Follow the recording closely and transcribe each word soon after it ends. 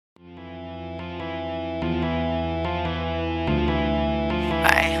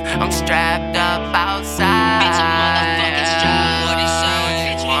I'm strapped up outside. Bitch, I'm motherfucking strapped. What he say?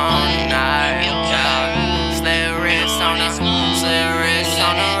 Bitch, we One on night, yeah. Slit wrist on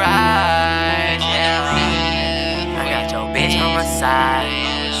the ride, yeah. I got your bitch on my side.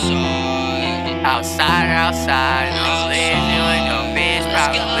 Outside, no leaves. You and your bitch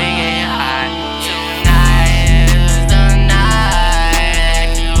probably getting high. Tonight is the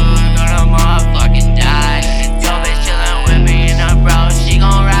night you're gonna motherfucking die. Your bitch chillin' with me and her bro, she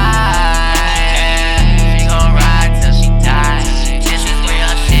gon' ride. She gon' ride till she die. This is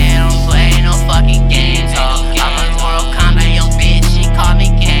real shit, I don't play no fucking games. Oh, I'm a Mortal Kombat, yo bitch, she call me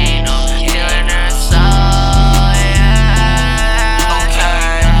Kano. Killing her soul, yeah.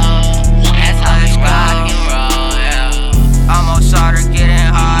 That's how we rock and roll, yeah. I'm outside or getting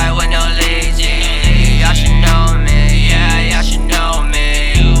high with no lazy. Y'all should know me, yeah, y'all should know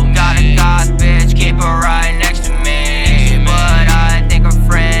me. Got a goth bitch, keep her right next to me. But I think her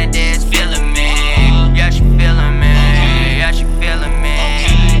friend is feeling me. Yeah, she feeling me, yeah, she feeling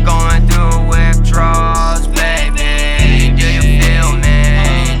me. Going through withdrawals, baby. Do you feel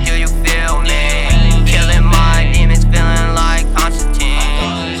me? Do you feel me? Killing my demons, feeling like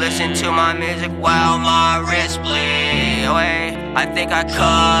Constantine. Listen to my music while my wrist bleed. Wait, I think I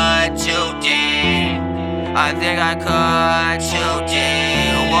cut too deep. I think I cut too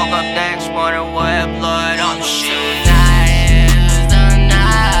deep. Woke up next morning with blood on the sheet. Tonight is the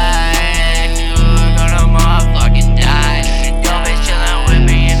night you're gonna motherfucking die. Your bitch chillin' with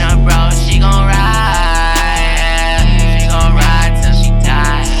me and her bro, she gon' ride. She gon' ride till she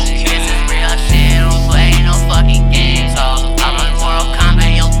die. This is real shit, I don't play no fucking games. Oh, I'm a Mortal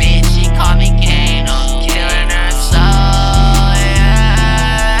Kombat, yo bitch, she call me Kano. Killing her soul, yeah.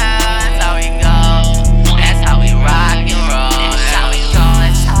 That's how we go. That's how we rock and roll. That's how we go.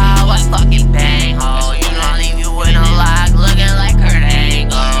 That's how I fucking bang, ho. You know I leave you with a lock, looking like Kurt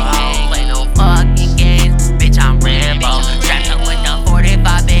Angle. I don't play no fucking games, bitch, I'm Rambo. Strapped up with the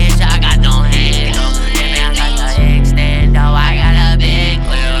 45, bitch, I got no handle. And man, I got the extendo, I got a big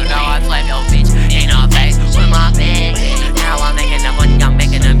clue. No, I flame your bitch, ain't no face with my big dick. Now I'm making the money, I'm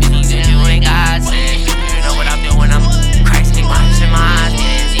making the music, you ain't got sense. You know what I'm doing, I'm Christing my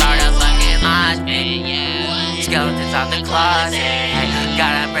shit. Start a fucking mosh pit, yeah. Skeletons out the closet, hey,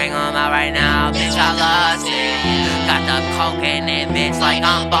 gotta bring them out right now, bitch, I lost it. Got the coke in it, bitch, like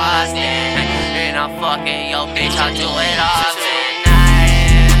I'm Boston. And I'm fucking yo, bitch, I do it often. Tonight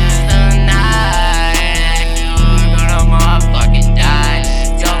is the night you're gonna motherfucking die.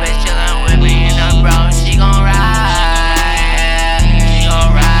 Yo, bitch chillin' with me and her bro, she gon' ride. She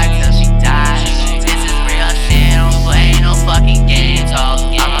gon' ride till she die. This is real shit, I don't play no fucking games. Oh,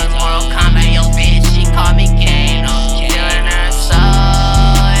 I'm a Mortal Kombat, yo bitch, she call me Kano. Killing her soul,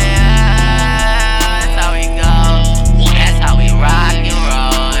 yeah. That's how we go. That's how we rock and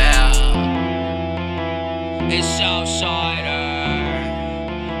roll, yeah. It's Southsider.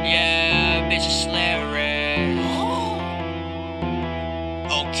 Yeah, bitch, it's Larry.